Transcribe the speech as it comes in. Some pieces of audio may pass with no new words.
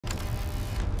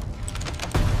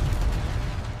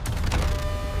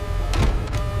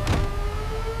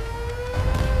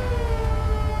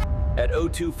At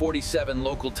 02:47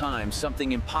 local time,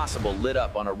 something impossible lit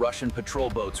up on a Russian patrol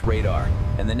boat's radar.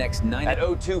 And the next 90... At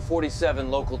 02:47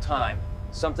 local time,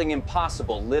 something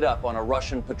impossible lit up on a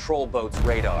Russian patrol boat's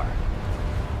radar.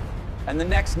 And the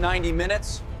next 90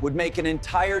 minutes would make an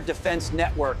entire defense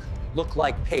network look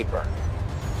like paper.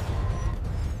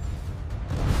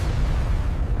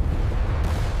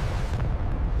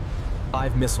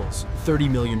 Five missiles, 30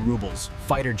 million rubles,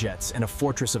 fighter jets, and a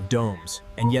fortress of domes,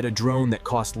 and yet a drone that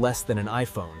cost less than an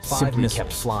iPhone simply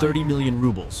kept flying. 30 million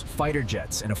rubles, fighter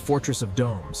jets, and a fortress of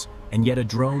domes, and yet a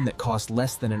drone that cost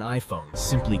less than an iPhone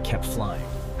simply kept flying.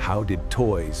 How did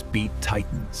toys beat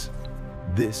titans?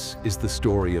 This is the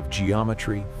story of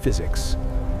geometry, physics,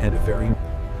 and a very